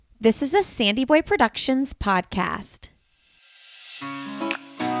This is a Sandy Boy Productions podcast.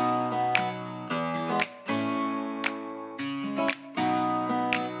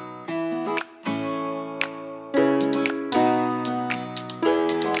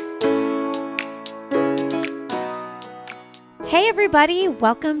 Hey everybody,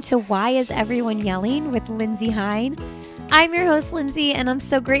 welcome to Why Is Everyone Yelling with Lindsay Hein. I'm your host, Lindsay, and I'm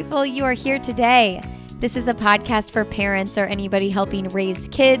so grateful you are here today. This is a podcast for parents or anybody helping raise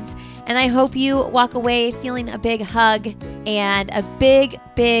kids, and I hope you walk away feeling a big hug and a big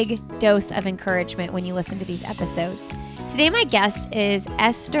dose of encouragement when you listen to these episodes. Today, my guest is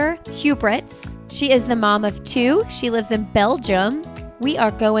Esther Huybrechts. She is the mom of two. She lives in Belgium. We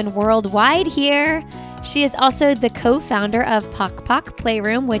are going worldwide here. She is also the co-founder of Pok Pok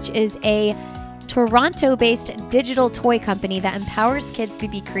Playroom, which is a Toronto-based digital toy company that empowers kids to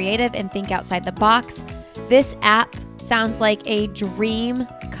be creative and think outside the box. This app sounds like a dream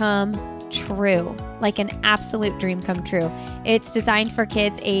come true, like an absolute dream come true. It's designed for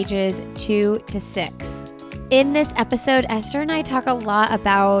kids ages 2 to 6. In this episode, Esther and I talk a lot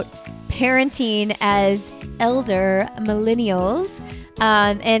about parenting as elder millennials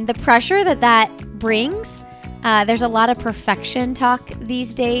and the pressure that brings. There's a lot of perfection talk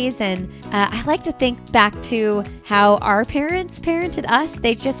these days, and I like to think back to how our parents parented us.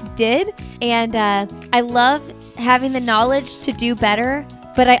 They just did, and I love having the knowledge to do better,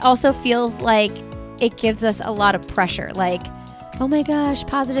 but I also feels like it gives us a lot of pressure, like, oh my gosh,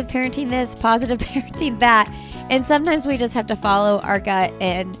 positive parenting this, positive parenting that, and sometimes we just have to follow our gut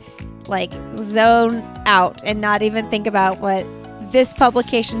and like zone out and not even think about what this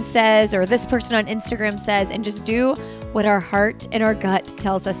publication says or this person on Instagram says, and just do what our heart and our gut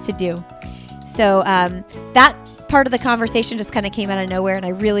tells us to do. So that part of the conversation just kind of came out of nowhere, and I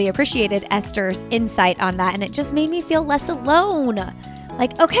really appreciated Esther's insight on that, and it just made me feel less alone.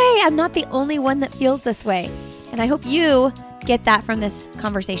 Like, okay, I'm not the only one that feels this way. And I hope you get that from this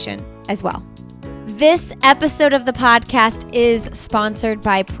conversation as well. This episode of the podcast is sponsored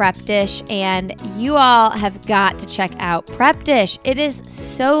by Prep Dish, and you all have got to check out Prep Dish. It is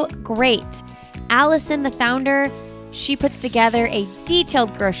so great. Allison, the founder, she puts together a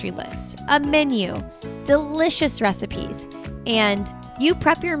detailed grocery list, a menu, delicious recipes, and you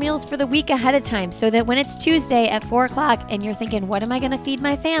prep your meals for the week ahead of time so that when it's Tuesday at 4 o'clock and you're thinking, what am I going to feed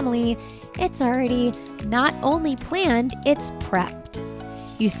my family? It's already not only planned, it's prepped.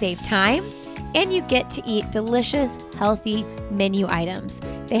 You save time, and you get to eat delicious, healthy menu items.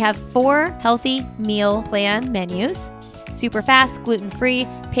 They have 4 healthy meal plan menus: super fast, gluten-free,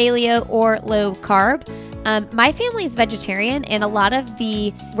 paleo, or low carb. My family is vegetarian, and a lot of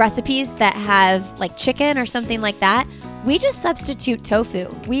the recipes that have like chicken or something like that, we just substitute tofu.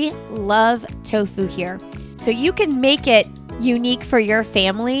 We love tofu here. So you can make it unique for your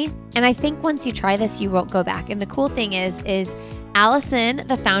family. And I think once you try this, you won't go back. And the cool thing is Allison,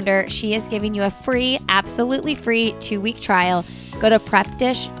 the founder, she is giving you a free, absolutely free 2-week trial. Go to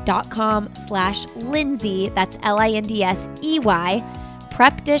prepdish.com/Lindsay. That's LINDSEY.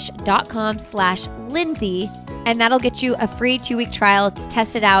 Prepdish.com/Lindsay. And that'll get you a free 2-week trial to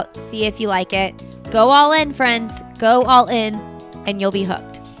test it out, see if you like it. Go all in, friends. Go all in, and you'll be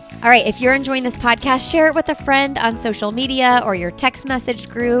hooked. All right, if you're enjoying this podcast, share it with a friend on social media or your text message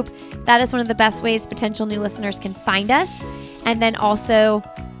group. That is one of the best ways potential new listeners can find us. And then also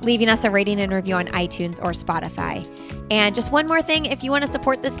leaving us a rating and review on iTunes or Spotify. And just one more thing, if you want to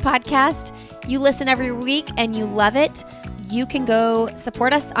support this podcast, you listen every week and you love it, you can go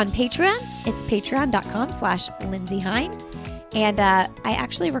support us on Patreon. It's patreon.com/Lindsay Hein. And I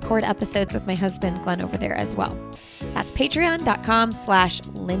actually record episodes with my husband, Glenn, over there as well. That's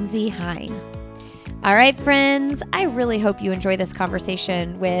patreon.com/Lindsay Hein. All right, friends, I really hope you enjoy this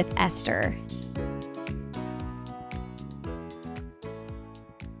conversation with Esther.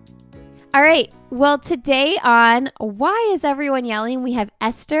 All right. Well, today on Why Is Everyone Yelling, we have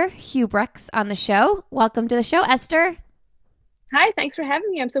Esther Huybrechts on the show. Welcome to the show, Esther. Hi, thanks for having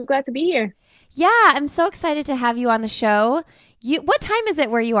me. I'm so glad to be here. Yeah, I'm so excited to have you on the show. What time is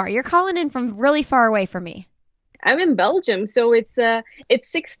it where you are? You're calling in from really far away from me. I'm in Belgium, so it's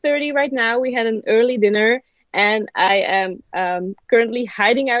 6:30 right now. We had an early dinner, and I am currently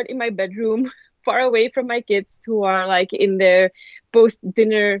hiding out in my bedroom, far away from my kids who are like in their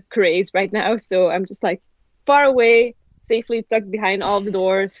post-dinner craze right now. So I'm just like far away, safely tucked behind all the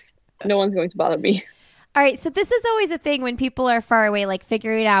doors. No one's going to bother me. All right. So this is always a thing when people are far away, like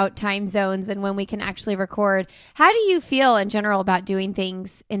figuring out time zones and when we can actually record. How do you feel in general about doing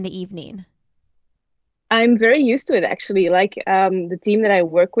things in the evening? I'm very used to it, actually. Like the team that I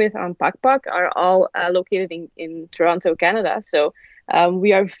work with on Pok Pok are all located in Toronto, Canada. So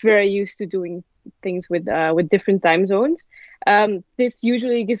We are very used to doing things with different time zones. This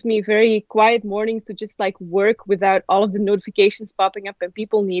usually gives me very quiet mornings to just like work without all of the notifications popping up and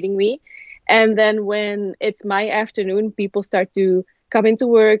people needing me. And then when it's my afternoon, people start to come into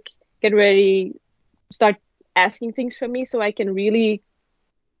work, get ready, start asking things from me, so I can really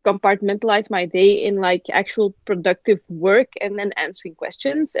compartmentalize my day in like actual productive work and then answering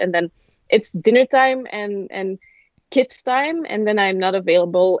questions. And then it's dinner time and kids time, and then I'm not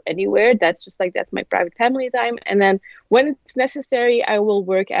available anywhere. That's just like, that's my private family time. And then when it's necessary, I will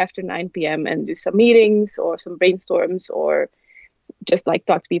work after 9 p.m. and do some meetings or some brainstorms or just like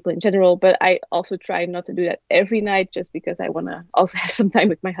talk to people in general. But I also try not to do that every night, just because I want to also have some time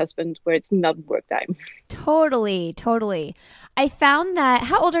with my husband where it's not work time. Totally, totally. I found that,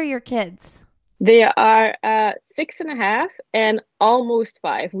 how old are your kids? They are 6.5 and almost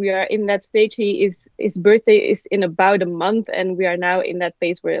 5. We are in that stage. His birthday is in about a month, and we are now in that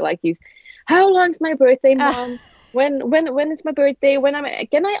phase where like how long's my birthday, mom? When is my birthday?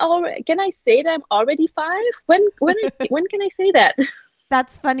 Can I say that I'm already 5? When can I say that?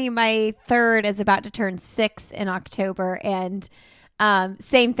 That's funny. My third is about to turn 6 in October, and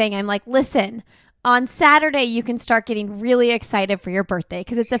same thing. I'm like, listen, on Saturday you can start getting really excited for your birthday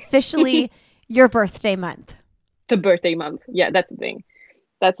because it's officially your birthday month. The birthday month. Yeah, that's the thing.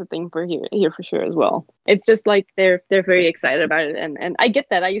 That's the thing for here for sure as well. It's just like they're very excited about it, and I get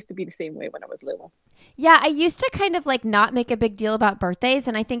that. I used to be the same way when I was little. Yeah, I used to kind of like not make a big deal about birthdays,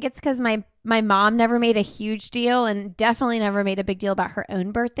 and I think it's because my mom never made a huge deal and definitely never made a big deal about her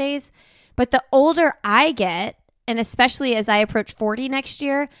own birthdays. But the older I get, and especially as I approach 40 next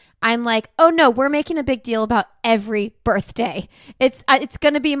year, I'm like, oh no, we're making a big deal about every birthday. It's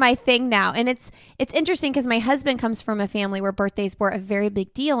going to be my thing now. And it's interesting because my husband comes from a family where birthdays were a very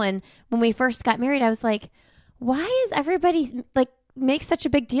big deal. And when we first got married, I was like, why is everybody like make such a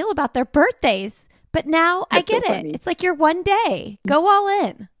big deal about their birthdays? But now I get it. It's like your one day. Go all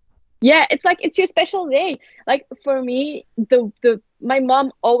in. Yeah, it's like it's your special day. Like for me, my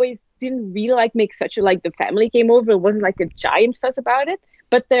mom always didn't really like make such a like the family came over. It wasn't like a giant fuss about it.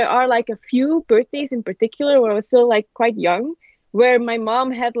 But there are like a few birthdays in particular where I was still like quite young, where my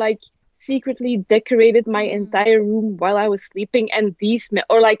mom had like secretly decorated my entire room while I was sleeping, and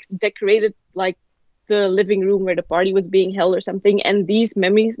or like decorated like the living room where the party was being held or something. And these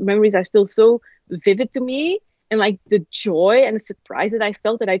memories are still so vivid to me. And like the joy and the surprise that I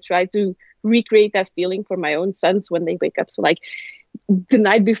felt, that I try to recreate that feeling for my own sons when they wake up. So like the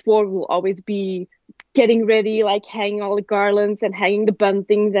night before will always be getting ready, like hanging all the garlands and hanging the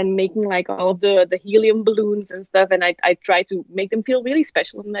buntings and making like all of the helium balloons and stuff. And I try to make them feel really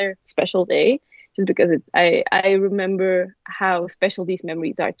special on their special day, just because I remember how special these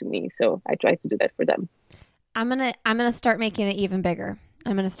memories are to me. So I try to do that for them. I'm gonna start making it even bigger.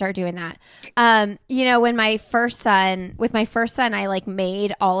 I'm going to start doing that. With my first son, I like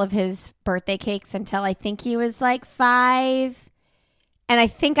made all of his birthday cakes until I think he was like 5. And I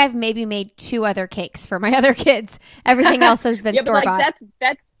think I've maybe made 2 other cakes for my other kids. Everything else has been store bought. Like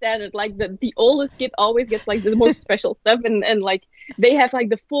that's standard. Like the oldest kid always gets like the most special stuff. And like they have like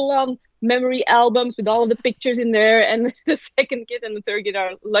the full on memory albums with all of the pictures in there. And the second kid and the third kid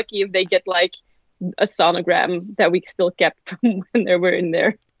are lucky if they get like a sonogram that we still kept from when they were in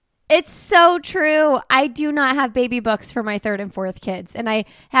there. It's so true. I do not have baby books for my third and fourth kids, and I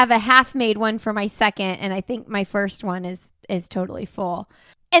have a half-made one for my second, and I think my first one is totally full.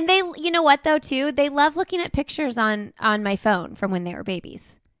 And they, you know what though, too? They love looking at pictures on my phone from when they were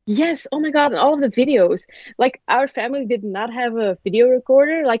babies. Yes. Oh my God. And all of the videos. Like our family did not have a video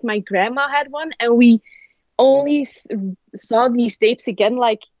recorder. Like my grandma had one, and we only saw these tapes again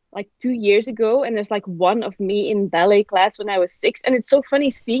like 2 years ago. And there's like one of me in ballet class when I was 6. And it's so funny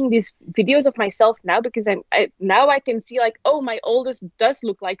seeing these videos of myself now, because now I can see like, oh, my oldest does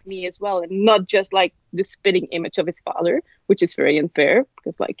look like me as well, and not just like the spitting image of his father, which is very unfair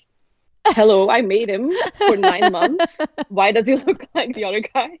because like, hello, I made him for 9 months. Why does he look like the other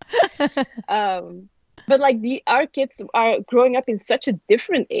guy? But like our kids are growing up in such a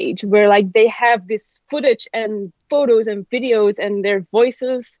different age where like they have this footage and photos and videos and their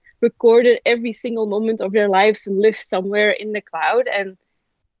voices recorded every single moment of their lives live somewhere in the cloud. And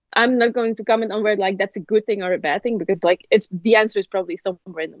I'm not going to comment on whether like that's a good thing or a bad thing, because like the answer is probably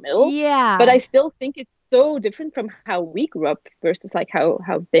somewhere in the middle. Yeah. But I still think it's so different from how we grew up versus like how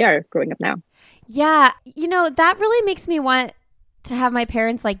they are growing up now. Yeah. That really makes me want to have my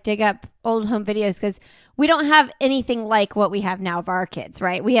parents like dig up old home videos, because we don't have anything like what we have now of our kids,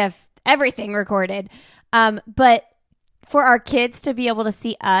 right? We have everything recorded. But for our kids to be able to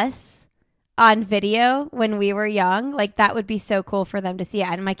see us on video when we were young, like that would be so cool for them to see.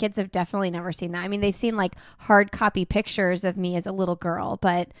 And my kids have definitely never seen that. I mean, they've seen like hard copy pictures of me as a little girl,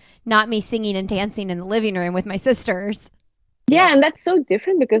 but not me singing and dancing in the living room with my sisters. Yeah, and that's so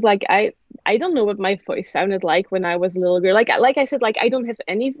different because like I don't know what my voice sounded like when I was a little girl. Like I said, like I don't have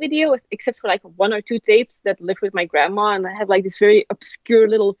any video except for like one or two tapes that live with my grandma, and I have like this very obscure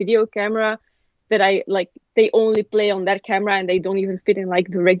little video camera that I like. They only play on that camera, and they don't even fit in like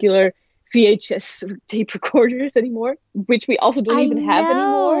the regular VHS tape recorders anymore, which we also don't even have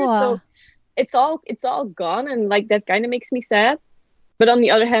anymore. So it's all gone, and like that kind of makes me sad. But on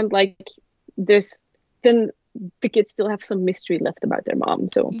the other hand, like there's then the kids still have some mystery left about their mom.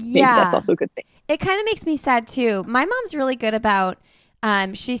 So maybe that's also a good thing. It kind of makes me sad too. My mom's really good about,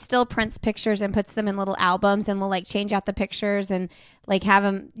 she still prints pictures and puts them in little albums, and will like change out the pictures and like have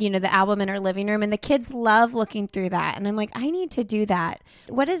them, you know, the album in her living room. And the kids love looking through that. And I'm like, I need to do that.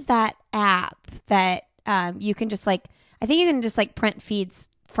 What is that app that you can just like, I think you can just like print feeds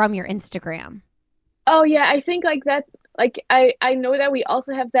from your Instagram. Oh yeah, I think like that. Like I know that we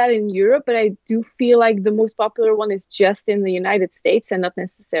also have that in Europe, but I do feel like the most popular one is just in the United States and not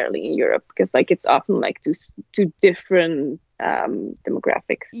necessarily in Europe, because like it's often like two different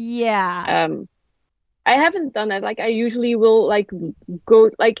demographics. Yeah. I haven't done that. Like I usually will like go,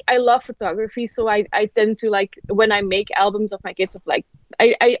 like I love photography, so I tend to like when I make albums of my kids of like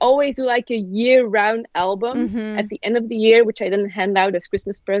I always do like a year-round album at the end of the year, which I then hand out as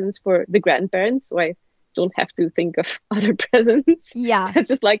Christmas presents for the grandparents. So I don't have to think of other presents. Yeah. It's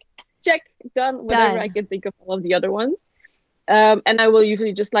just like, check, done, whatever I can think of all of the other ones. And I will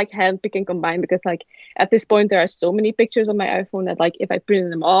usually just like hand pick and combine, because like at this point there are so many pictures on my iPhone that like if I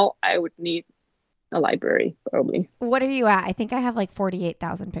printed them all, I would need a library probably. What are you at? I think I have like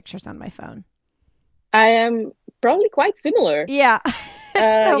 48,000 pictures on my phone. I am probably quite similar. Yeah.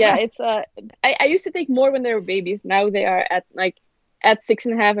 Yeah, it's I used to take more when they were babies. Now they are at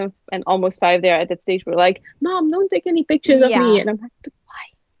 6.5 and almost 5, they're at that stage where like, Mom, don't take any pictures of me. And I'm like, but why?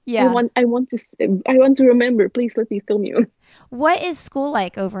 Yeah. I want to remember. Please let me film you. What is school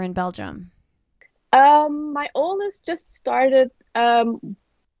like over in Belgium? My oldest just started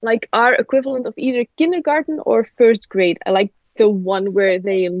like our equivalent of either kindergarten or first grade. I like the one where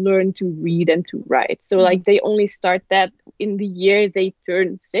they learn to read and to write. So like they only start that in the year they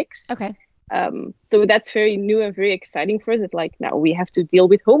turn 6. Okay. So that's very new and very exciting for us. That like now we have to deal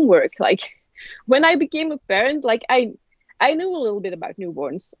with homework. Like when I became a parent, like I knew a little bit about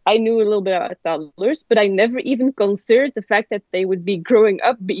newborns. I knew a little bit about toddlers, but I never even considered the fact that they would be growing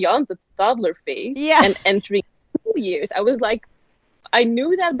up beyond the toddler phase and entering school years. I was like, I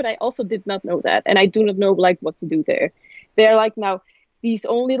knew that, but I also did not know that. And I do not know like what to do there. They're like now they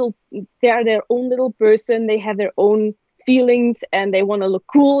are their own little person. They have their own feelings and they want to look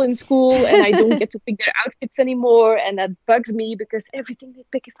cool in school, and I don't get to pick their outfits anymore, and that bugs me because everything they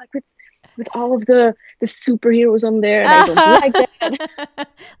pick is like with all of the superheroes on there, and I don't like that.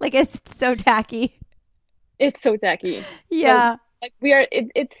 Like it's so tacky. It's so tacky. Yeah. So, like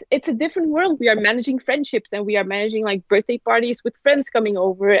it's a different world. We are managing friendships, and we are managing like birthday parties with friends coming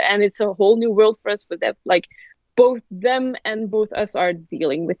over, and it's a whole new world for us with that. Like both them and both us are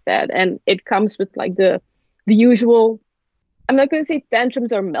dealing with that, and it comes with like the usual, I'm not going to say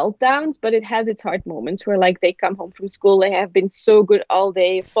tantrums or meltdowns, but it has its hard moments where like they come home from school, they have been so good all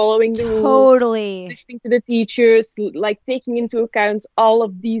day, following the rules, listening to the teachers, like taking into account all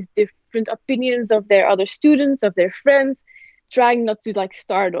of these different opinions of their other students, of their friends, trying not to like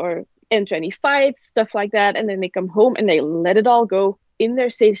start or enter any fights, stuff like that. And then they come home and they let it all go in their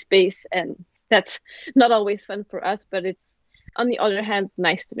safe space. And that's not always fun for us, but it's, on the other hand,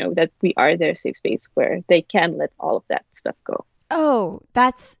 nice to know that we are their safe space where they can let all of that stuff go. Oh,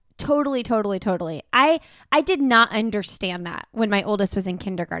 that's totally. I did not understand that when my oldest was in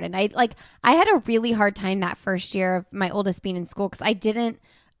kindergarten. I had a really hard time that first year of my oldest being in school, because I didn't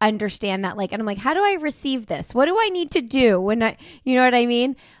understand that. Like, and I'm like, how do I receive this? What do I need to do when you know what I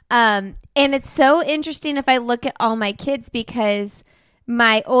mean? And it's so interesting if I look at all my kids, because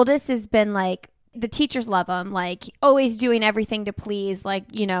my oldest has been like, the teachers love him, like always doing everything to please, like,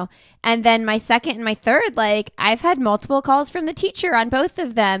 you know, and then my second and my third, like I've had multiple calls from the teacher on both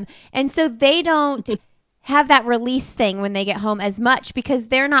of them. And so they don't have that release thing when they get home as much, because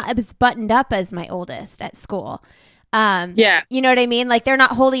they're not as buttoned up as my oldest at school. Yeah. You know what I mean? Like they're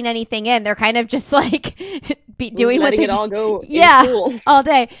not holding anything in. They're kind of just like doing letting what they it all go. Yeah. In school. All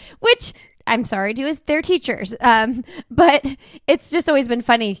day, which I'm sorry, do as their teachers. But it's just always been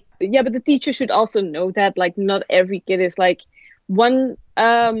funny. Yeah, but the teacher should also know that like not every kid is like one,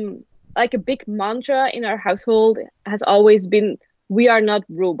 like a big mantra in our household has always been, we are not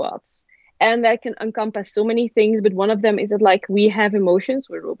robots. And that can encompass so many things, but one of them is that like we have emotions,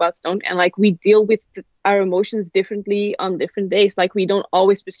 we're robots, don't, and like we deal with our emotions differently on different days. Like we don't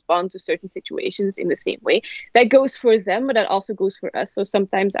always respond to certain situations in the same way. That goes for them, but that also goes for us. So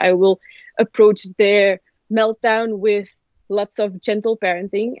sometimes I will approach their meltdown with lots of gentle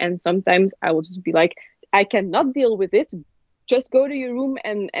parenting, and sometimes I will just be like, I cannot deal with this. Just go to your room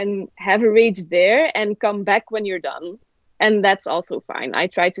and have a rage there and come back when you're done. And that's also fine. I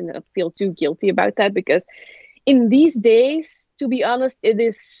try to not feel too guilty about that, because in these days, to be honest, it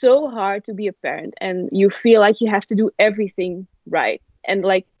is so hard to be a parent, and you feel like you have to do everything right. And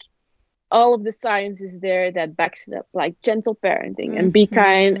like all of the science is there that backs it up, like gentle parenting and be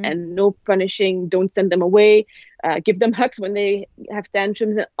kind and no punishing, don't send them away, give them hugs when they have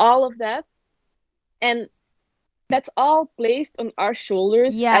tantrums and all of that. And that's all placed on our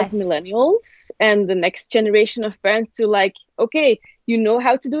shoulders as millennials and the next generation of parents to like, okay, you know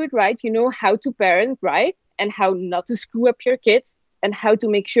how to do it right. You know how to parent right, and how not to screw up your kids, and how to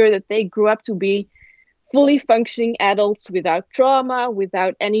make sure that they grow up to be fully functioning adults without trauma,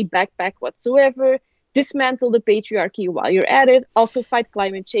 without any backpack whatsoever. Dismantle the patriarchy while you're at it. Also fight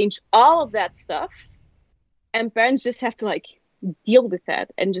climate change, all of that stuff. And parents just have to like deal with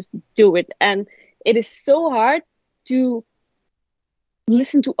that and just do it. And it is so hard to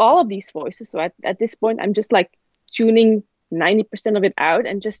listen to all of these voices. So at this point, I'm just like tuning 90% of it out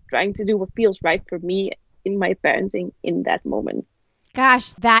and just trying to do what feels right for me in my parenting in that moment.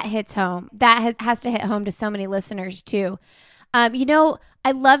 Gosh, that hits home. That has to hit home to so many listeners too. You know,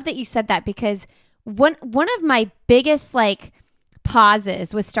 I love that you said that, because one of my biggest like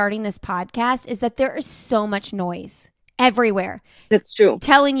pauses with starting this podcast is that there is so much noise everywhere. That's true.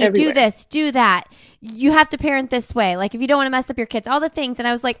 Telling you, everywhere. Do this, do that. You have to parent this way. Like, if you don't want to mess up your kids, all the things. And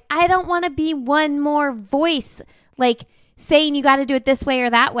I was like, I don't want to be one more voice, like saying you got to do it this way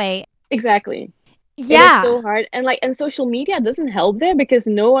or that way. Exactly. Yeah. It is so hard. And social media doesn't help there, because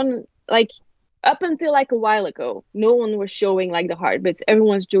no one, like, up until like a while ago, no one was showing like the hard bits.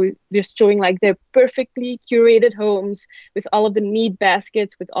 Everyone's just showing like their perfectly curated homes with all of the neat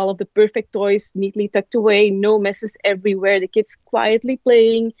baskets, with all of the perfect toys neatly tucked away, no messes everywhere, the kids quietly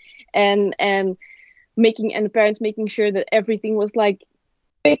playing, and the parents making sure that everything was like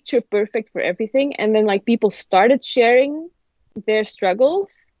picture perfect for everything. And then like people started sharing their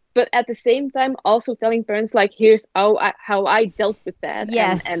struggles, but at the same time also telling parents like, here's how I dealt with that.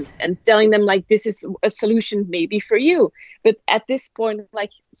 Yes. And telling them like, this is a solution maybe for you. But at this point,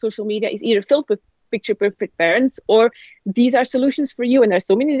 like, social media is either filled with picture perfect parents, or these are solutions for you, and there's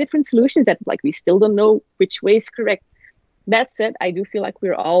so many different solutions that like we still don't know which way is correct. That said, I do feel like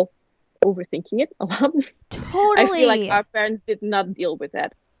we're all overthinking it a lot. Totally. I feel like our parents did not deal with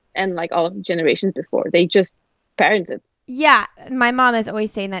that, and like all of the generations before, they just parented. Yeah, my mom is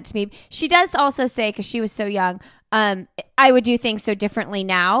always saying that to me. She does also say, because she was so young, I would do things so differently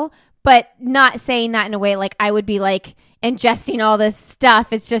now, but not saying that in a way like I would be like ingesting all this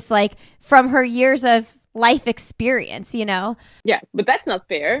stuff. It's just like from her years of life experience, you know? Yeah, but that's not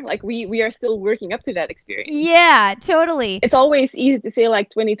fair. Like we are still working up to that experience. Yeah, totally. It's always easy to say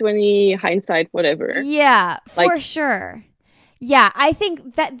like 2020 hindsight, whatever. Yeah, for like, sure. Yeah, I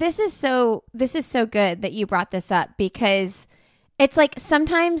think that this is so good that you brought this up, because it's like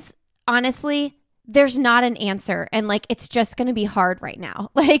sometimes, honestly, there's not an answer, and like it's just going to be hard right now.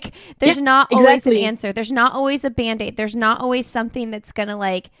 Like there's not always an answer. There's not always a Band-Aid. There's not always something that's going to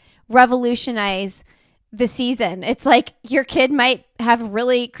like revolutionize the season. It's like your kid might have a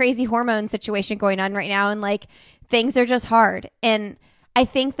really crazy hormone situation going on right now, and like things are just hard. And I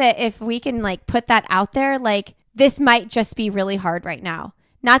think that if we can like put that out there, like, this might just be really hard right now.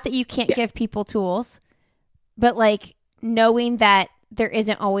 Not that you can't give people tools, but like knowing that there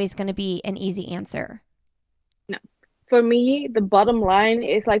isn't always going to be an easy answer. No. For me, the bottom line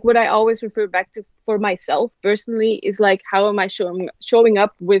is like what I always refer back to for myself personally is like, how am I showing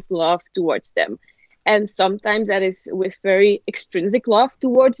up with love towards them? And sometimes that is with very extrinsic love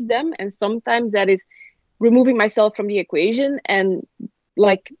towards them. And sometimes that is removing myself from the equation and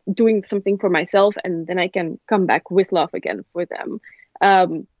like doing something for myself, and then I can come back with love again for them.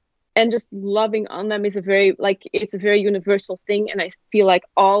 And just loving on them is it's a very universal thing. And I feel like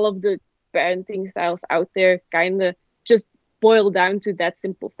all of the parenting styles out there kind of just boil down to that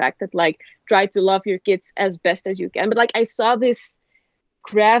simple fact that like, try to love your kids as best as you can. But like, I saw this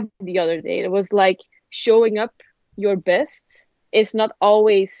graph the other day. It was like, showing up your best is not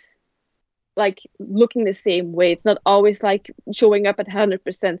always like looking the same way. It's not always like showing up at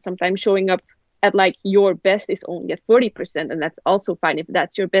 100%. Sometimes showing up at like your best is only at 40%, and that's also fine. If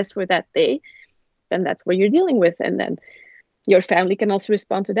that's your best for that day, then that's what you're dealing with. And then your family can also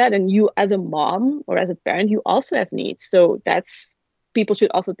respond to that. And you as a mom or as a parent, you also have needs. So people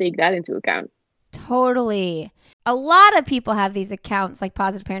should also take that into account. Totally. A lot of people have these accounts, like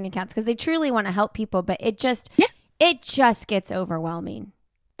positive parenting accounts, because they truly want to help people, but it just gets overwhelming.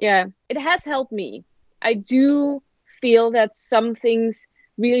 Yeah, it has helped me. I do feel that some things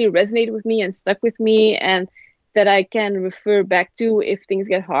really resonate with me and stuck with me, and that I can refer back to if things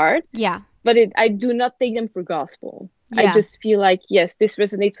get hard. Yeah. But I do not take them for gospel. Yeah. I just feel like, yes, this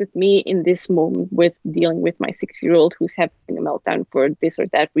resonates with me in this moment with dealing with my 6-year-old who's having a meltdown for this or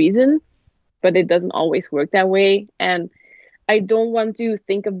that reason. But it doesn't always work that way. And I don't want to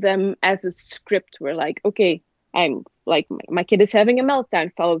think of them as a script where like, okay, I'm like, my kid is having a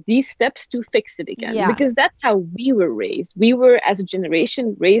meltdown, follow these steps to fix it again. Yeah. Because that's how we were raised. We were, as a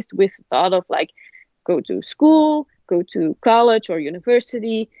generation, raised with the thought of like, go to school, go to college or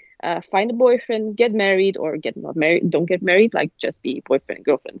university, find a boyfriend, get married or get not married, don't get married, like just be boyfriend,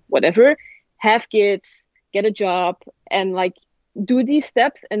 girlfriend, whatever, have kids, get a job, and like do these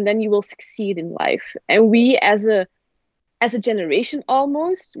steps, and then you will succeed in life. And we as a generation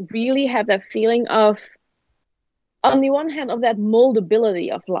almost really have that feeling of, on the one hand, of that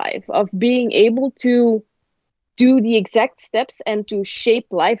moldability of life, of being able to do the exact steps and to shape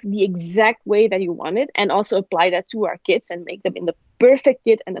life the exact way that you want it, and also apply that to our kids and make them in the perfect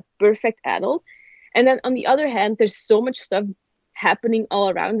kid and the perfect adult. And then on the other hand, there's so much stuff happening all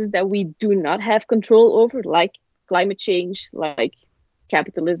around us that we do not have control over, like climate change, like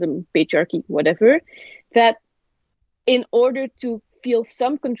capitalism, patriarchy, whatever, that in order to feel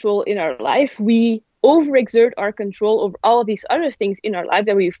some control in our life, we overexert our control over all of these other things in our life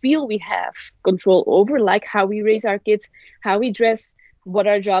that we feel we have control over, like how we raise our kids, how we dress, what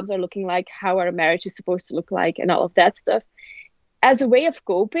our jobs are looking like, how our marriage is supposed to look like, and all of that stuff, as a way of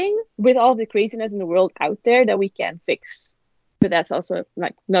coping with all the craziness in the world out there that we can't fix. But that's also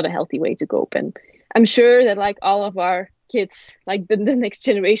like not a healthy way to cope. And I'm sure that like all of our kids, like the next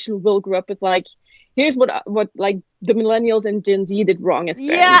generation, will grow up with like, here's what like the millennials and Gen Z did wrong as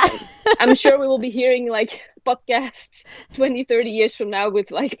parents. Yeah. I'm sure we will be hearing like podcasts 20, 30 years from now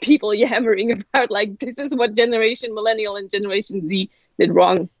with like people yammering about like, this is what generation millennial and generation Z did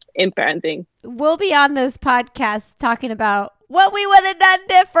wrong in parenting. We'll be on those podcasts talking about what we would have done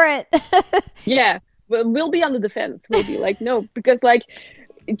different. Yeah, we'll be on the defense. We'll be like, no, because like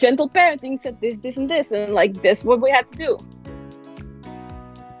gentle parenting said this, and this, and like this what we had to do.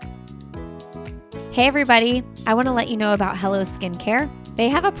 Hey everybody, I want to let you know about Hello Skincare. They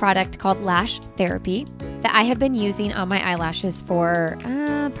have a product called Lash Therapy that I have been using on my eyelashes for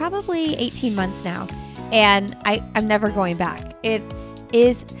probably 18 months now, and I'm never going back. It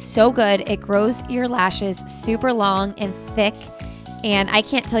is so good. It grows your lashes super long and thick, and I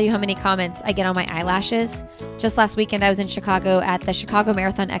can't tell you how many comments I get on my eyelashes. Just last weekend I was in Chicago at the Chicago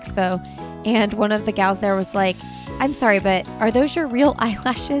Marathon Expo, and one of the gals there was like, I'm sorry, but are those your real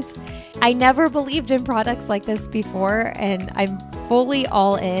eyelashes? I never believed in products like this before, and I'm fully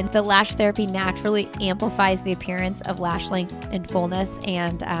all in. The Lash Therapy naturally amplifies the appearance of lash length and fullness,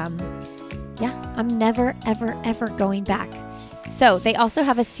 and I'm never, ever, ever going back. So they also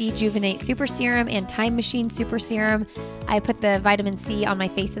have a C-Juvenate Super Serum and Time Machine Super Serum. I put the vitamin C on my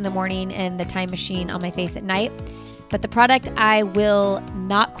face in the morning and the Time Machine on my face at night. But the product I will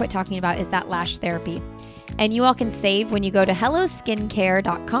not quit talking about is that Lash Therapy. And you all can save when you go to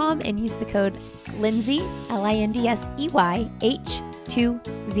helloskincare.com and use the code Lindsey,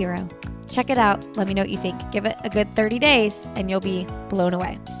 LINDSEYH20. Check it out. Let me know what you think. Give it a good 30 days and you'll be blown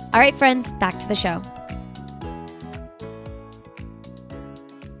away. All right, friends, back to the show.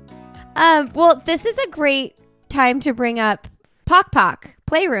 Well, this is a great time to bring up Pok Pok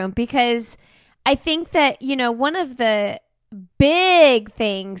Playroom, because I think that, you know, one of the big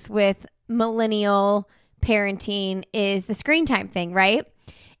things with millennial parenting is the screen time thing, right?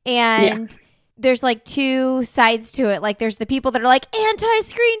 And there's like two sides to it. Like there's the people that are like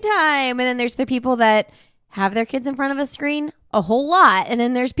anti-screen time, and then there's the people that have their kids in front of a screen a whole lot, and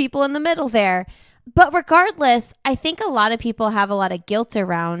then there's people in the middle there. But regardless, I think a lot of people have a lot of guilt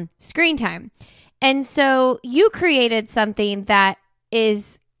around screen time. And so you created something that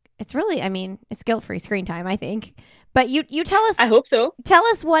it's really, I mean, it's guilt-free screen time, I think. But you tell us. I hope so. Tell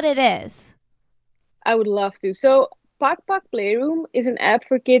us what it is. I would love to. So Pok Pok Playroom is an app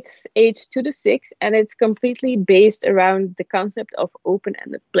for kids aged 2 to 6, and it's completely based around the concept of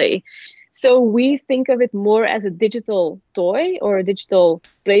open-ended play. So we think of it more as a digital toy or a digital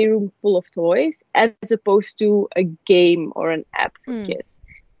playroom full of toys, as opposed to a game or an app for kids.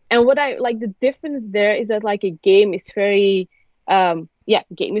 And what I like, the difference there is that like a game is very yeah,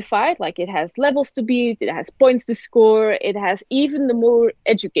 gamified. Like it has levels to beat, it has points to score, it has even the more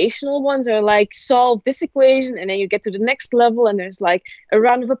educational ones are like solve this equation and then you get to the next level and there's like a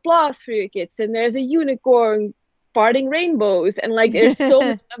round of applause for your kids and there's a unicorn parting rainbows and like there's so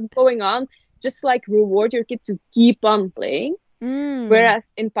much stuff going on, just like reward your kid to keep on playing.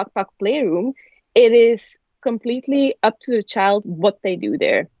 Whereas in Pak Pak Playroom, it is completely up to the child what they do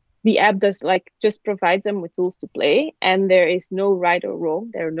there. The app does like just provides them with tools to play, and there is no right or wrong.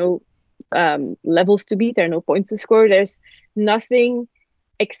 There are no levels to beat. There are no points to score. There's nothing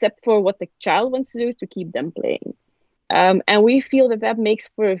except for what the child wants to do to keep them playing. And we feel that that makes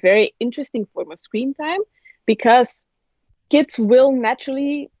for a very interesting form of screen time because kids will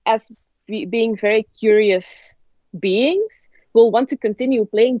naturally, as being very curious beings, will want to continue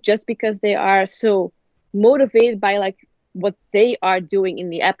playing just because they are so motivated by like what they are doing in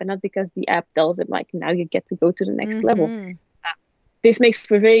the app and not because the app tells them like now you get to go to the next level. This makes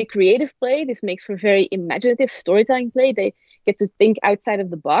for very creative play. This makes for very imaginative storytelling play. They get to think outside of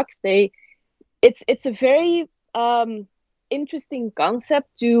the box. It's a very interesting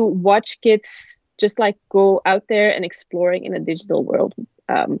concept to watch kids just like go out there and exploring in a digital world.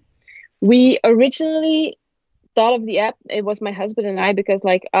 We originally thought of the app, it was my husband and I, because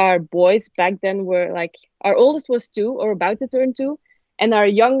like our boys back then were like, our oldest was 2 or about to turn 2, and our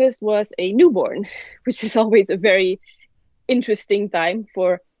youngest was a newborn, which is always a very interesting time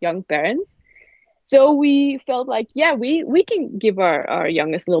for young parents. So we felt like, yeah, we can give our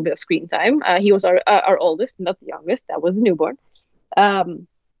youngest a little bit of screen time. He was our oldest, not the youngest. That was a newborn.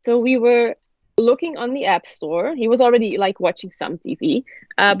 So we were looking on the App Store. He was already like watching some TV,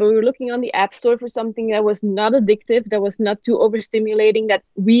 but we were looking on the App Store for something that was not addictive, that was not too overstimulating, that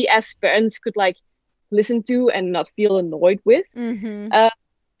we as parents could like listen to and not feel annoyed with.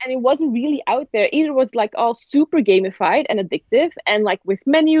 And it wasn't really out there. Either was like all super gamified and addictive and like with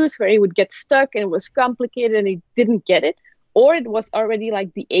menus where he would get stuck and it was complicated and he didn't get it, or it was already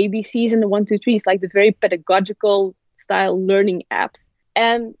like the ABCs and the 1, 2, 3s, like the very pedagogical style learning apps.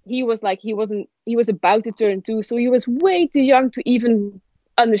 And he was like, he was about to turn 2, so he was way too young to even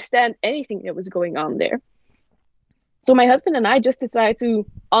understand anything that was going on there. So my husband and I just decided to,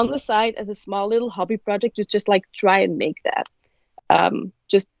 on the side as a small little hobby project, to just like try and make that.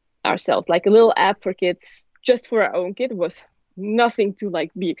 Just ourselves, like a little app for kids, just for our own kid. It was nothing to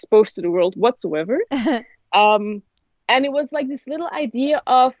like be exposed to the world whatsoever. And it was like this little idea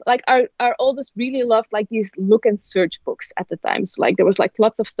of like our oldest really loved like these look and search books at the time. So like there was like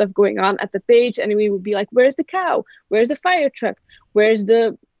lots of stuff going on at the page, and we would be like, where's the cow? Where's the fire truck? Where's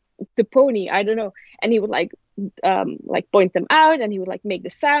the pony? I don't know. And he would like point them out, and he would like make the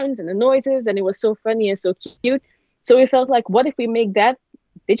sounds and the noises, and it was so funny and so cute. So we felt like, what if we make that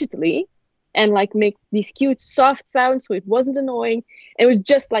digitally and like make these cute soft sounds so it wasn't annoying? And it was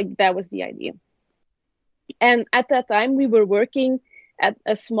just like, that was the idea. And at that time we were working at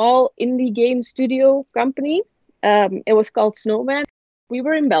a small indie game studio company. It was called Snowman. We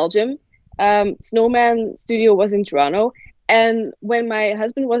were in Belgium. Snowman studio was in Toronto. And when my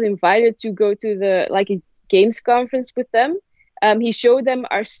husband was invited to go to the like a games conference with them, he showed them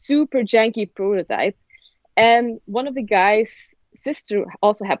our super janky prototype. And one of the guys' sister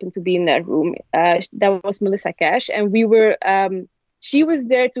also happened to be in that room. That was Melissa Cash. And we were, she was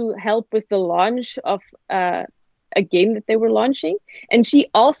there to help with the launch of a game that they were launching. And she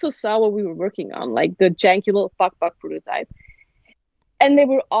also saw what we were working on, like the janky little Pak Pak prototype. And they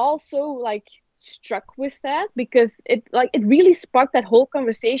were also like struck with that because it really sparked that whole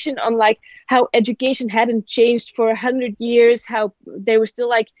conversation on like how education hadn't changed for 100 years, how they were still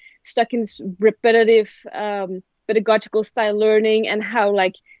like stuck in this repetitive pedagogical style learning, and how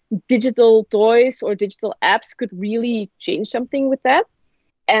like digital toys or digital apps could really change something with that.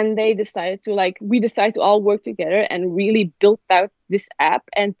 And we decided to all work together and really build out this app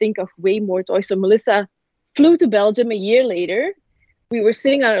and think of way more toys. So Melissa flew to Belgium a year later. We were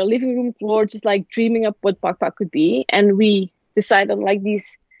sitting on our living room floor just like dreaming up what Pak Pak could be, and we decided on like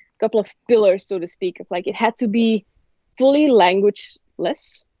these couple of pillars, so to speak, of like it had to be fully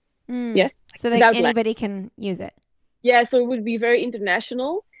languageless. Yes. So like anybody can use it. Yeah, so it would be very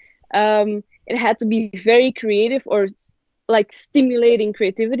international. It had to be very creative or like stimulating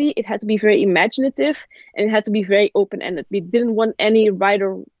creativity. It had to be very imaginative, and it had to be very open-ended. We didn't want any right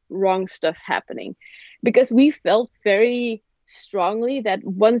or wrong stuff happening, because we felt very strongly that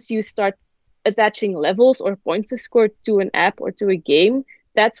once you start attaching levels or points to score to an app or to a game,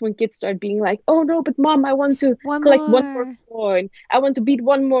 that's when kids start being like, oh no, but mom, I want to collect one more coin. I want to beat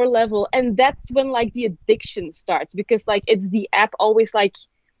one more level. And that's when like the addiction starts, because like it's the app always like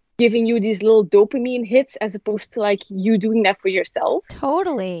giving you these little dopamine hits as opposed to like you doing that for yourself.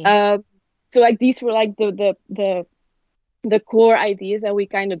 Totally. So like these were like the core ideas that we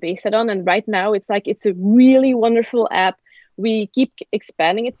kind of base it on. And right now it's a really wonderful app. We keep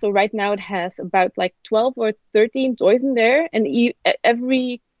expanding it. So right now it has about like 12 or 13 toys in there. And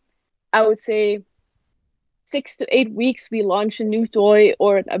every, I would say, 6 to 8 weeks, we launch a new toy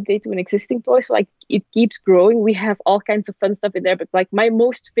or an update to an existing toy. So like it keeps growing. We have all kinds of fun stuff in there. But like my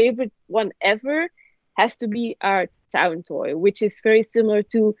most favorite one ever has to be our town toy, which is very similar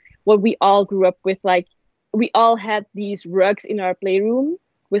to what we all grew up with. Like we all had these rugs in our playroom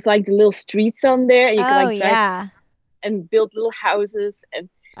with like the little streets on there, and you can Oh, like drive yeah. and build little houses and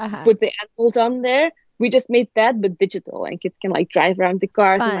Uh-huh. put the animals on there. We just made that but digital, and kids can like drive around the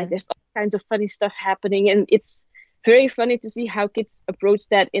cars, and like Fun. there's all kinds of funny stuff happening, and it's very funny to see how kids approach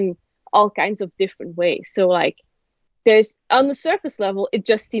that in all kinds of different ways. So like there's on the surface level it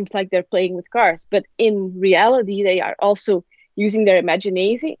just seems like they're playing with cars, but in reality they are also using their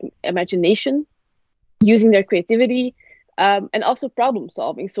imagination, using their creativity, and also problem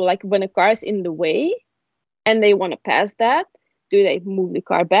solving. So like when a car is in the way and they want to pass that, do they move the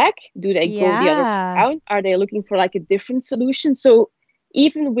car back? Do they go the other way Yeah. around? Are they looking for like a different solution? So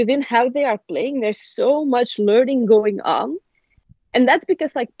even within how they are playing, there's so much learning going on. And that's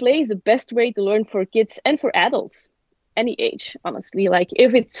because like play is the best way to learn for kids and for adults, any age, honestly. Like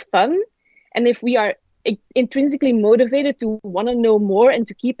if it's fun and if we are intrinsically motivated to want to know more and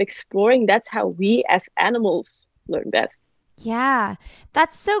to keep exploring, that's how we as animals learn best. Yeah,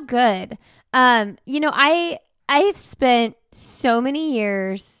 that's so good. I've spent so many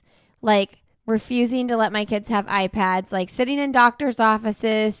years like refusing to let my kids have iPads, like sitting in doctors'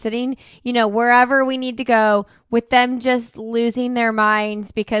 offices, sitting, wherever we need to go with them just losing their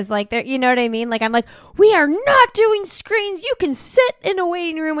minds because like they're, you know what I mean? Like I'm like, we are not doing screens. You can sit in a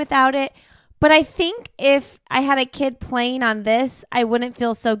waiting room without it. But I think if I had a kid playing on this, I wouldn't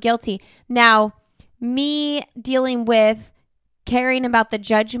feel so guilty. Now, me dealing with caring about the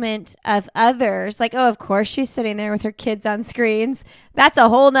judgment of others, like, oh, of course she's sitting there with her kids on screens. That's a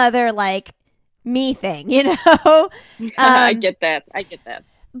whole nother like me thing, you know? I um, get that. I get that.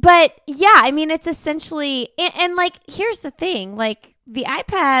 but yeah, I mean, it's essentially, and like, here's the thing, like the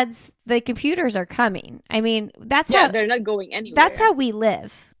iPads, the computers are coming. I mean, Yeah, they're not going that's anywhere. how we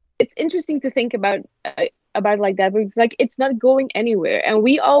live. It's interesting to think about like that because like it's not going anywhere, and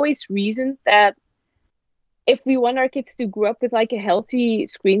we always reason that if we want our kids to grow up with like a healthy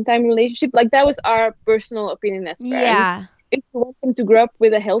screen time relationship, like that was our personal opinion as parents. Yeah. If we want them to grow up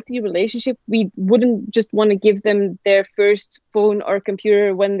with a healthy relationship, we wouldn't just want to give them their first phone or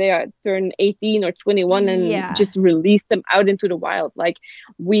computer when they are turn 18 or 21 and Yeah. just release them out into the wild. Like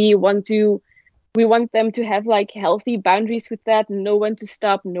we want to we want them to have like healthy boundaries with that, know when to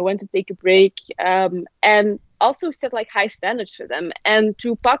stop, know when to take a break, and also set like high standards for them. And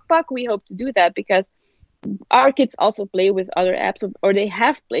through Pak Pak, we hope to do that because our kids also play with other apps, or they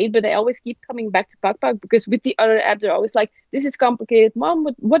have played, but they always keep coming back to Pak Pak because with the other app, they're always like, this is complicated. Mom,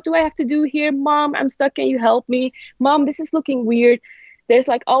 what do I have to do here? Mom, I'm stuck. Can you help me? Mom, this is looking weird. There's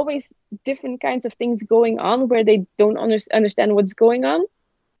like always different kinds of things going on where they don't understand what's going on.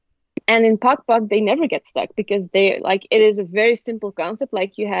 And in Pak Pak, they never get stuck because they like it is a very simple concept.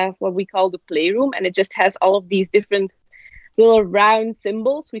 Like you have what we call the playroom, and it just has all of these different little round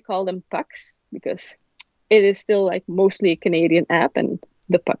symbols. We call them pucks because it is still like mostly a Canadian app, and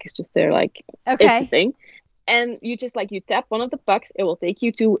the puck is just there, like it's a Okay. thing. And you just like you tap one of the pucks, it will take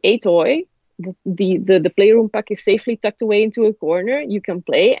you to a toy. The playroom puck is safely tucked away into a corner. You can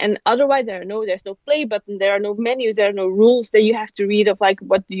play, and otherwise there's no play button, there are no menus, there are no rules that you have to read of like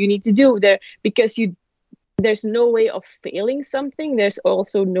what do you need to do there because you there's no way of failing something. There's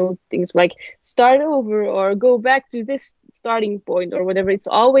also no things like start over or go back to this starting point or whatever. It's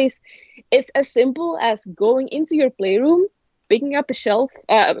as simple as going into your playroom, picking up a shelf,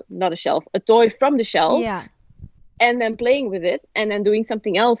 not a shelf, a toy from the shelf, Yeah. and then playing with it, and then doing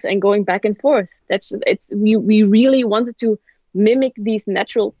something else and going back and forth. We really wanted to mimic these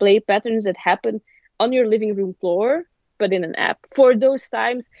natural play patterns that happen on your living room floor but in an app. For those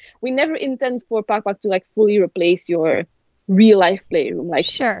times, we never intend for Pak Pak to like fully replace your real life playroom. Like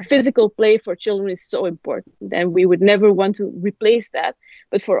Sure. physical play for children is so important, and we would never want to replace that.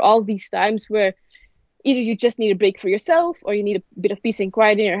 But for all these times where either you just need a break for yourself, or you need a bit of peace and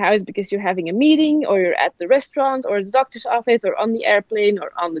quiet in your house because you're having a meeting, or you're at the restaurant, or the doctor's office, or on the airplane,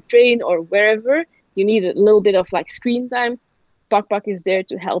 or on the train, or wherever, you need a little bit of like screen time. Pak Pak is there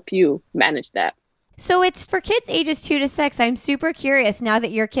to help you manage that. So it's for kids ages 2 to 6. I'm super curious now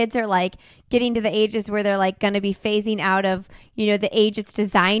that your kids are like getting to the ages where they're like going to be phasing out of, the age it's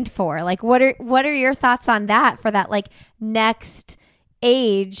designed for. Like what are your thoughts on that for that like next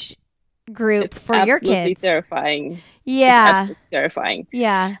age group It's for your absolutely kids? terrifying. It's Yeah. absolutely terrifying.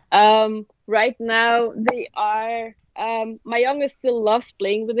 Yeah. Right now they are my youngest still loves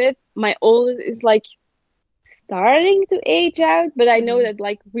playing with it. My oldest is like starting to age out, but I know Mhm. that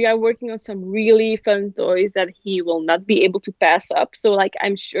like we are working on some really fun toys that he will not be able to pass up. So like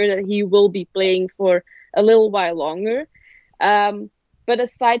I'm sure that he will be playing for a little while longer. Um, but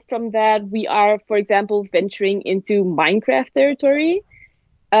aside from that, we are, for example, venturing into Minecraft territory.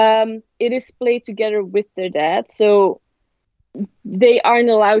 It is played together with their dad, so they aren't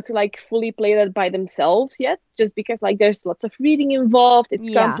allowed to like fully play that by themselves yet, just because like there's lots of reading involved. It's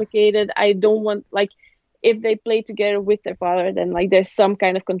Yeah. complicated. I don't want like if they play together with their father, then like there's some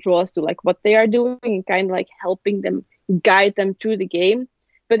kind of control as to like what they are doing and kind of like helping them guide them through the game.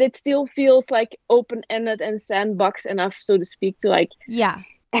 But it still feels like open-ended and sandbox enough, so to speak, to like Yeah.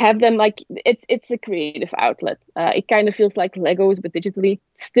 have them like it's a creative outlet. It kind of feels like Legos but digitally.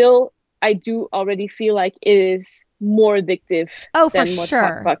 Still, I do already feel like it is more addictive Oh, for than what Puck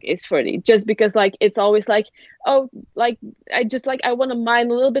sure. Puck is for me. Just because like it's always like, oh, like I want to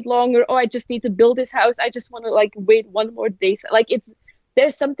mine a little bit longer. Oh, I just need to build this house. I just want to like wait one more day. Like it's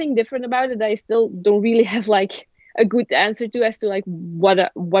there's something different about it that I still don't really have like a good answer to as to like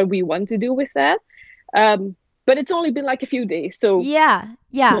what we want to do with that. But it's only been like a few days, so Yeah.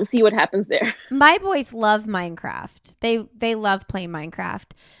 Yeah. we'll see what happens there. My boys love Minecraft. They love playing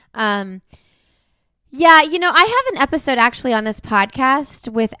Minecraft. Um yeah, I have an episode actually on this podcast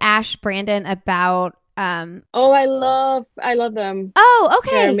with Ash Brandon about Oh, I love them. oh,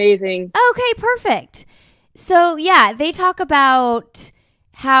 They're okay. amazing. Okay, perfect. So, yeah, they talk about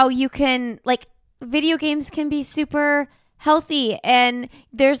how you can, like, video games can be super healthy. And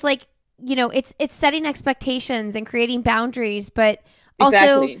there's, like, it's setting expectations and creating boundaries, but also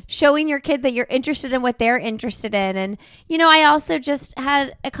Exactly. showing your kid that you're interested in what they're interested in. And, I also just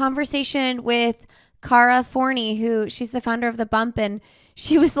had a conversation with Cara Forney, who she's the founder of The Bump, and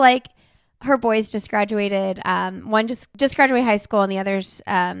she was like, her boys just graduated. One just graduated high school, and the other's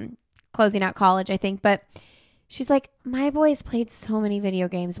closing out college, I think. But she's like, my boys played so many video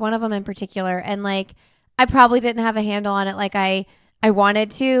games. One of them in particular, and like, I probably didn't have a handle on it like I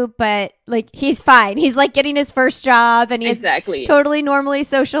wanted to, but like, he's fine. He's like getting his first job, and he's Exactly. totally normally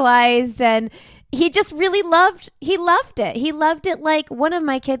socialized, and he just really loved it. He loved it like one of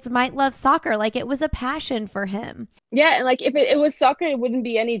my kids might love soccer. Like it was a passion for him. Yeah, and like if it was soccer, it wouldn't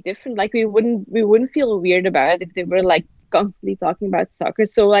be any different. Like we wouldn't feel weird about it if they were like constantly talking about soccer.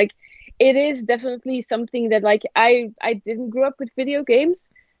 So like it is definitely something that like I didn't grow up with video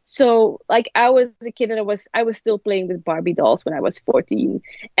games. So like I was a kid and I was still playing with Barbie dolls when I was 14.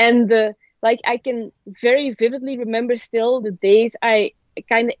 And the like I can very vividly remember still the days I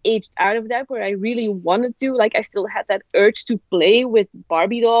kind of aged out of that where I really wanted to like I still had that urge to play with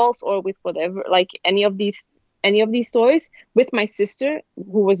Barbie dolls or with whatever like any of these toys with my sister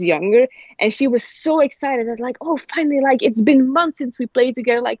who was younger, and she was so excited that like, oh, finally, like it's been months since we played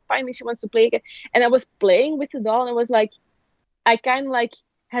together, like finally she wants to play again. And I was playing with the doll and I was like, I kind of like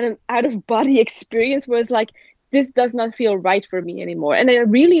had an out of body experience where it's like this does not feel right for me anymore. And I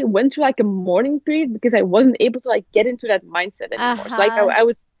really went through like a mourning period because I wasn't able to like get into that mindset anymore. So like I, Uh-huh. I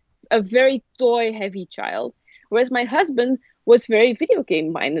was a very toy heavy child, whereas my husband was very video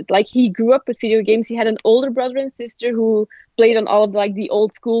game minded. Like he grew up with video games. He had an older brother and sister who played on all of like the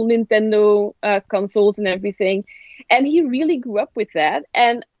old school Nintendo consoles and everything, and he really grew up with that.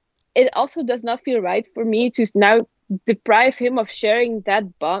 And it also does not feel right for me to now deprive him of sharing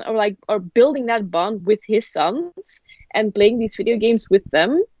that bond or like or building that bond with his sons and playing these video games with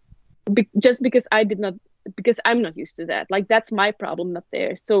them just because I did not because I'm not used to that. Like that's my problem, not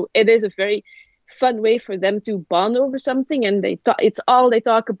theirs. So it is a very fun way for them to bond over something, and they talk, it's all they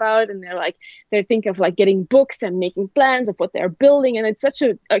talk about, and they're thinking of like getting books and making plans of what they're building, and it's such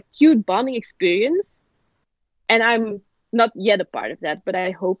a cute bonding experience. And I'm not yet a part of that, but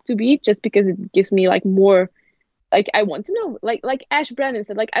I hope to be, just because it gives me like more like I want to know, like Ash Brandon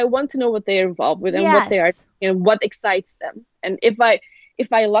said, like I want to know what they're involved with and what they are, Yes. what excites them. And if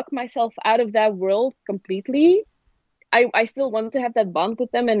I lock myself out of that world completely, I still want to have that bond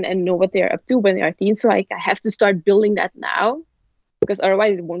with them and know what they're up to when they are teens. So I have to start building that now, because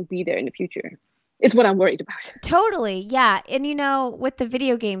otherwise it won't be there in the future. Is what I'm worried about. Totally. Yeah. And with the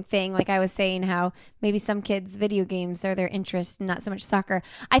video game thing, like I was saying, how maybe some kids' video games are their interest, not so much soccer.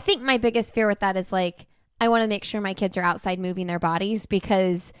 I think my biggest fear with that is like, I want to make sure my kids are outside moving their bodies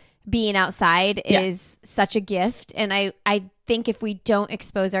because being outside is such a gift. And I think if we don't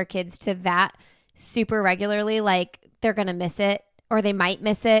expose our kids to that super regularly, like they're going to miss it, or they might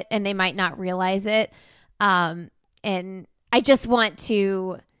miss it and they might not realize it. And I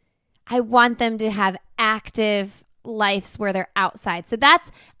want them to have active lives where they're outside. So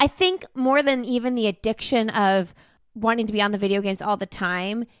that's, I think, more than even the addiction of wanting to be on the video games all the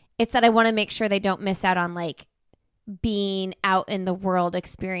time, it's that I want to make sure they don't miss out on like being out in the world,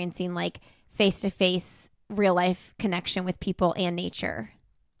 experiencing like face-to-face real life connection with people and nature.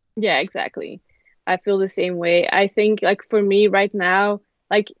 Yeah, exactly. I feel the same way. I think like for me right now,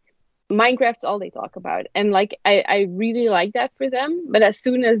 like Minecraft's all they talk about. And like I really like that for them. But as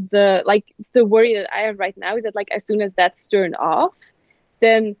soon as the worry that I have right now is that like as soon as that's turned off,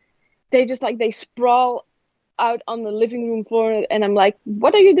 then they just like they sprawl out on the living room floor, and I'm like,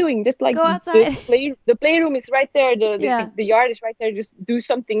 what are you doing? Just like go outside. The playroom is right there, the yard is right there, just do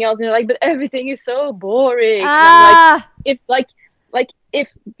something else. And they're like, but everything is so boring. And I'm like,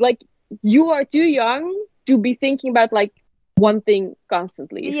 if you are too young to be thinking about like one thing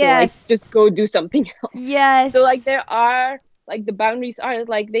constantly. Yes. So like just go do something else. Yes. So like there are like the boundaries are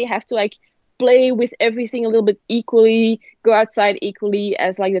like they have to like play with everything a little bit equally, go outside equally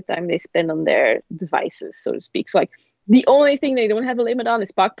as like the time they spend on their devices, so to speak. So like the only thing they don't have a limit on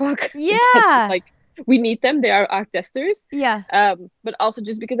is Pok. Yeah. Like we need them. They are our testers. Yeah. But also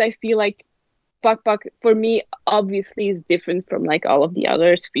just because I feel like Pok for me obviously is different from like all of the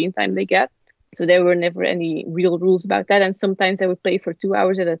other screen time they get. So there were never any real rules about that. And sometimes I would play for 2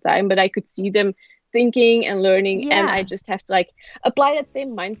 hours at a time, but I could see them thinking and learning. Yeah. And I just have to like apply that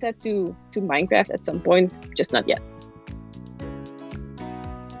same mindset to Minecraft at some point, just not yet.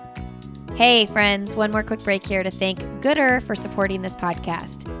 Hey friends, one more quick break here to thank Goodr for supporting this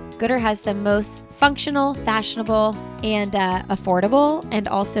podcast. Goodr has the most functional, fashionable, and affordable, and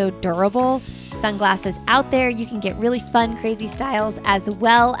also durable sunglasses out there. You can get really fun, crazy styles as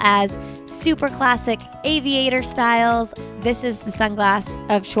well as super classic aviator styles. This is the sunglass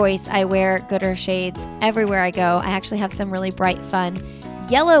of choice. I wear Goodr shades everywhere I go. I actually have some really bright, fun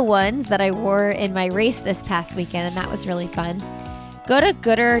yellow ones that I wore in my race this past weekend, and that was really fun. Go to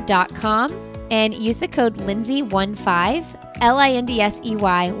goodr.com and use the code Lindsey15,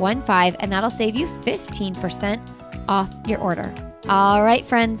 LINDSEY15, and that'll save you 15% off your order. All right,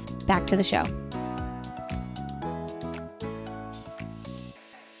 friends, back to the show.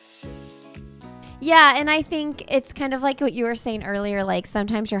 Yeah, and I think it's kind of like what you were saying earlier, like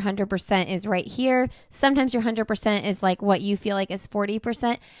sometimes your 100% is right here. Sometimes your 100% is like what you feel like is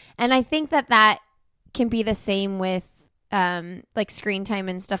 40%. And I think that can be the same with like screen time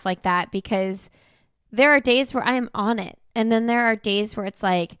and stuff like that, because there are days where I am on it. And then there are days where it's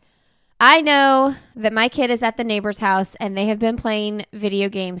like, I know that my kid is at the neighbor's house and they have been playing video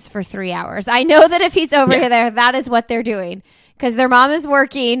games for 3 hours. I know that if he's over there, that is what they're doing because their mom is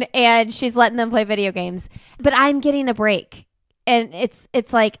working and she's letting them play video games. But I'm getting a break. And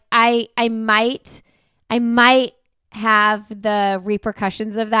it's like I might have the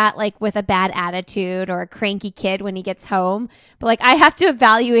repercussions of that, like with a bad attitude or a cranky kid when he gets home. But like, I have to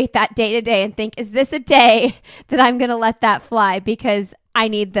evaluate that day to day and think, is this a day that I'm going to let that fly? Because I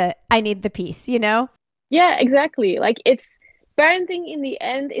need the peace, you know? Yeah, exactly. Like it's parenting in the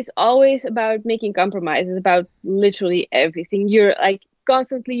end is always about making compromises about literally everything. You're like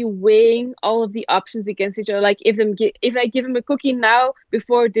constantly weighing all of the options against each other. Like if I give them a cookie now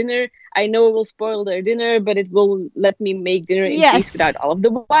before dinner, I know it will spoil their dinner, but it will let me make dinner in peace without all of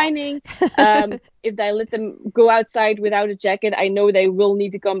the whining. If I let them go outside without a jacket, I know they will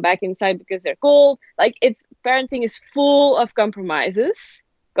need to come back inside because they're cold. Like parenting is full of compromises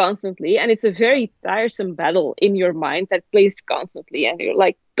constantly, and it's a very tiresome battle in your mind that plays constantly, and you're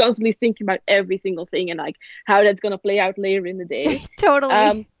like constantly thinking about every single thing and like how that's going to play out later in the day.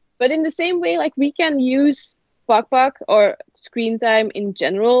 Totally. But in the same way, like we can use Pok or screen time in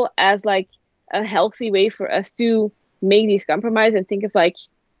general as like a healthy way for us to make these compromises and think of like,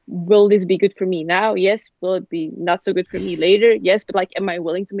 will this be good for me now? Yes. Will it be not so good for me later? Yes. But like, am I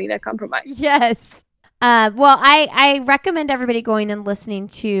willing to make that compromise? Yes. Well, I recommend everybody going and listening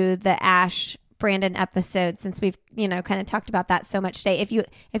to the Ash Brandon episode, since we've, kind of talked about that so much today. If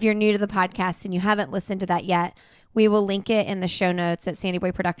you're new to the podcast and you haven't listened to that yet, we will link it in the show notes at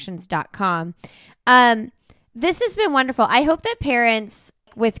sandyboyproductions.com. This has been wonderful. I hope that parents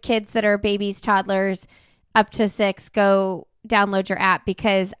with kids that are babies, toddlers, up to 6, go download your app,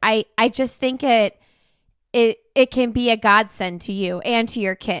 because I just think it can be a godsend to you and to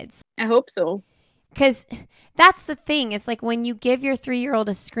your kids. I hope so. Because that's the thing. It's like when you give your 3-year-old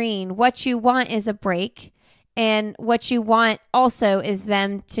a screen, what you want is a break. And what you want also is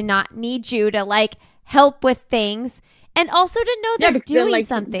them to not need you to like help with things, and also to know they're doing then, like,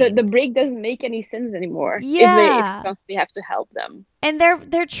 something. The break doesn't make any sense anymore if you constantly have to help them. And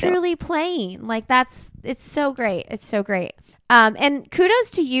they're truly playing. Like it's so great. It's so great. And kudos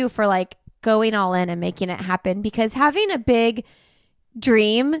to you for like going all in and making it happen, because having a big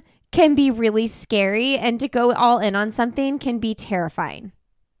dream can be really scary, and to go all in on something can be terrifying.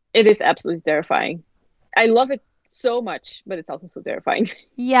 It is absolutely terrifying. I love it so much, but it's also so terrifying.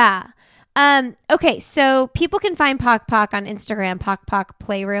 Yeah. Okay, so people can find Pok Pok on Instagram, Pok Pok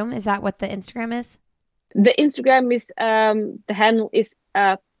Playroom. Is that what the Instagram is? The Instagram is the handle is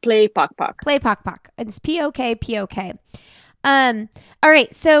Play Pok Pok. Play Pok Pok. It's POK. All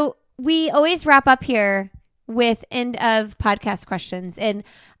right, so we always wrap up here with end of podcast questions, and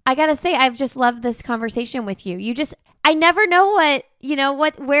I gotta say, I've just loved this conversation with you. I never know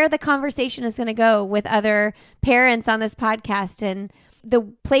where the conversation is going to go with other parents on this podcast, and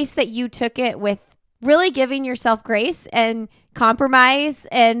the place that you took it with really giving yourself grace and compromise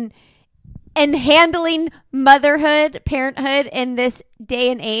and handling motherhood, parenthood in this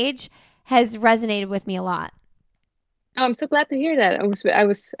day and age has resonated with me a lot. Oh, I'm so glad to hear that.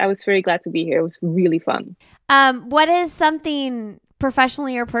 I was very glad to be here. It was really fun. What is something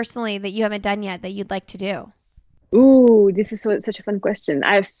professionally or personally that you haven't done yet that you'd like to do? Ooh, this is such a fun question.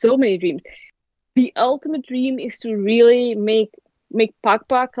 I have so many dreams. The ultimate dream is to really make Pok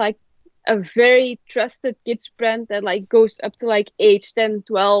Pok like a very trusted kids brand that like goes up to like age 10,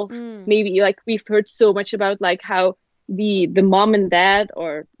 12. Maybe like we've heard so much about like how the mom and dad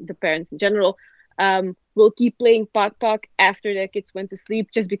or the parents in general will keep playing Pok Pok after their kids went to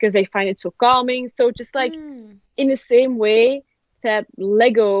sleep just because they find it so calming. So just like in the same way that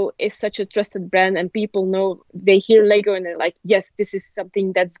Lego is such a trusted brand, and people know, they hear Lego and they're like, yes, this is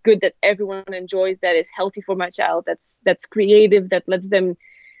something that's good, that everyone enjoys, that is healthy for my child, that's creative, that lets them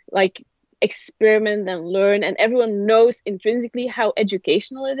like experiment and learn, and everyone knows intrinsically how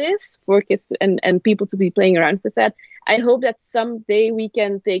educational it is for kids and people to be playing around with that. I hope that someday we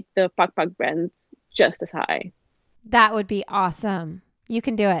can take the Pok Pok brand just as high. That would be awesome. You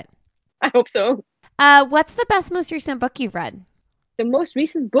can do it. I hope so. What's the best, most recent book you've read? The most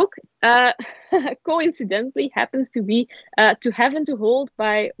recent book, coincidentally, happens to be To Have and to Hold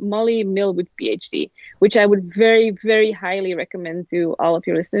by Molly Millwood, PhD, which I would very, very highly recommend to all of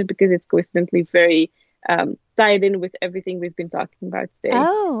your listeners, because it's coincidentally very tied in with everything we've been talking about today.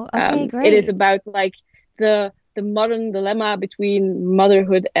 Oh, okay, great. It is about like the modern dilemma between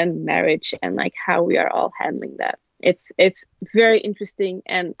motherhood and marriage, and like how we are all handling that. It's very interesting,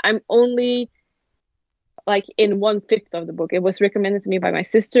 and I'm only like in 1/5 of the book. It was recommended to me by my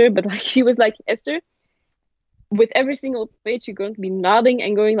sister, but like she was like, Esther, with every single page you're going to be nodding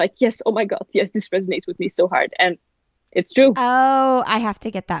and going like, yes, oh my god, yes, this resonates with me so hard. And it's true. Oh, I have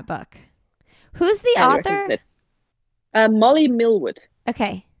to get that book. Who's the author? Molly Millwood.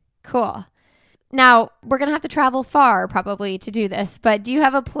 Okay, cool. Now, we're going to have to travel far probably to do this, but do you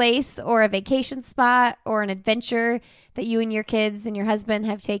have a place or a vacation spot or an adventure that you and your kids and your husband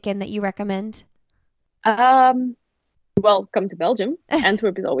have taken that you recommend? Well, come to Belgium.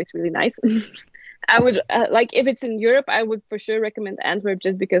 Antwerp is always really nice. I would like, if it's in Europe, I would for sure recommend Antwerp,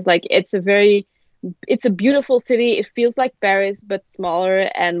 just because like it's a beautiful city. It feels like Paris, but smaller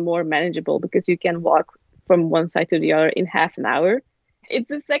and more manageable, because you can walk from one side to the other in half an hour. It's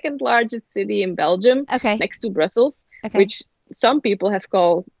the second largest city in Belgium, next to Brussels, which some people have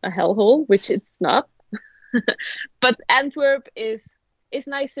called a hellhole, which it's not. But Antwerp is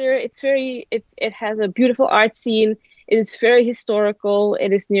nicer. It has a beautiful art scene. It is very historical.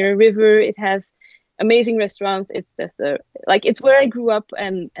 It is near a river. It has amazing restaurants. It's just it's where I grew up,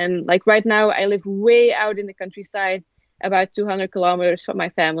 and like right now I live way out in the countryside, about 200 kilometers from my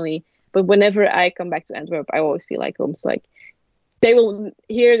family. But whenever I come back to Antwerp, I always feel like home. So like they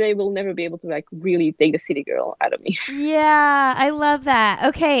will never be able to like really take the city girl out of me. Yeah, I love that.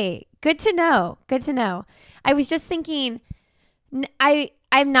 Okay, good to know. Good to know. I was just thinking,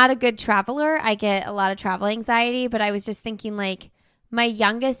 I'm not a good traveler. I get a lot of travel anxiety, but I was just thinking like my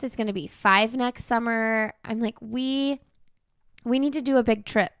youngest is going to be 5 next summer. I'm like, we need to do a big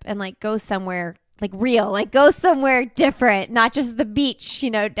trip and like go somewhere like real, like go somewhere different, not just the beach,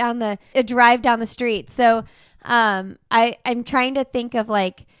 a drive down the street. So I'm trying to think of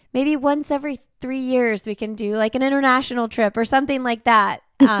like maybe once every 3 years we can do like an international trip or something like that.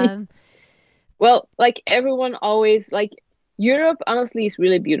 Well, like everyone always like, Europe honestly is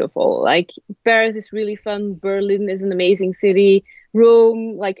really beautiful. Like Paris is really fun. Berlin is an amazing city.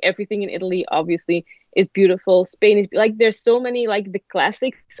 Rome, like everything in Italy, obviously is beautiful. Spain is like, there's so many, like the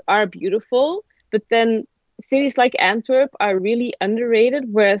classics are beautiful, but then cities like Antwerp are really underrated,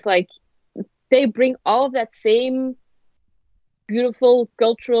 whereas like they bring all of that same beautiful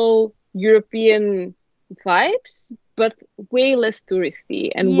cultural European vibes, but way less touristy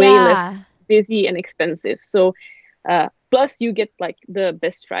and way less busy and expensive. So plus you get like the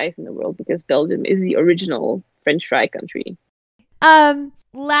best fries in the world because Belgium is the original French fry country.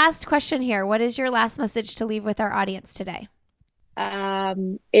 Last question here. What is your last message to leave with our audience today?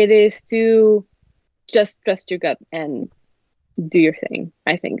 It is to just trust your gut and do your thing.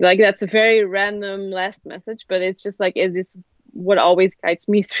 I think like that's a very random last message, but it's just like it is what always guides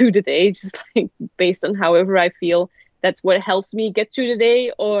me through the day, just like based on however I feel. That's what helps me get through the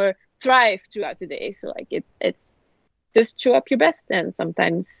day or thrive throughout the day. So like it's just show up your best, and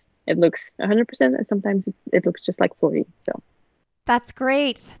sometimes it looks 100% and sometimes it looks just like 40. So that's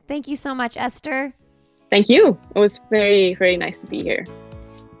great. Thank you so much, Esther. Thank you. It was very, very nice to be here.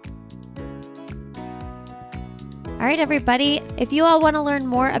 All right, everybody. If you all want to learn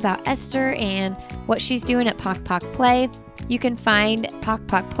more about Esther and what she's doing at Pok Pok Play, you can find Pok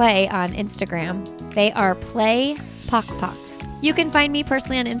Pok Play on Instagram. They are Play Pok Pok. You can find me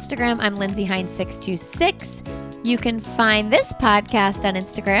personally on Instagram. I'm Lindsay Hines 626. You can find this podcast on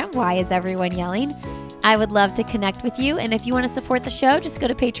Instagram. Why is everyone yelling? I would love to connect with you. And if you want to support the show, just go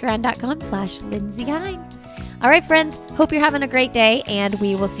to patreon.com/Lindsay Hine. All right, friends. Hope you're having a great day. And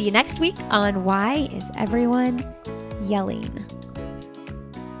we will see you next week on Why is Everyone Yelling?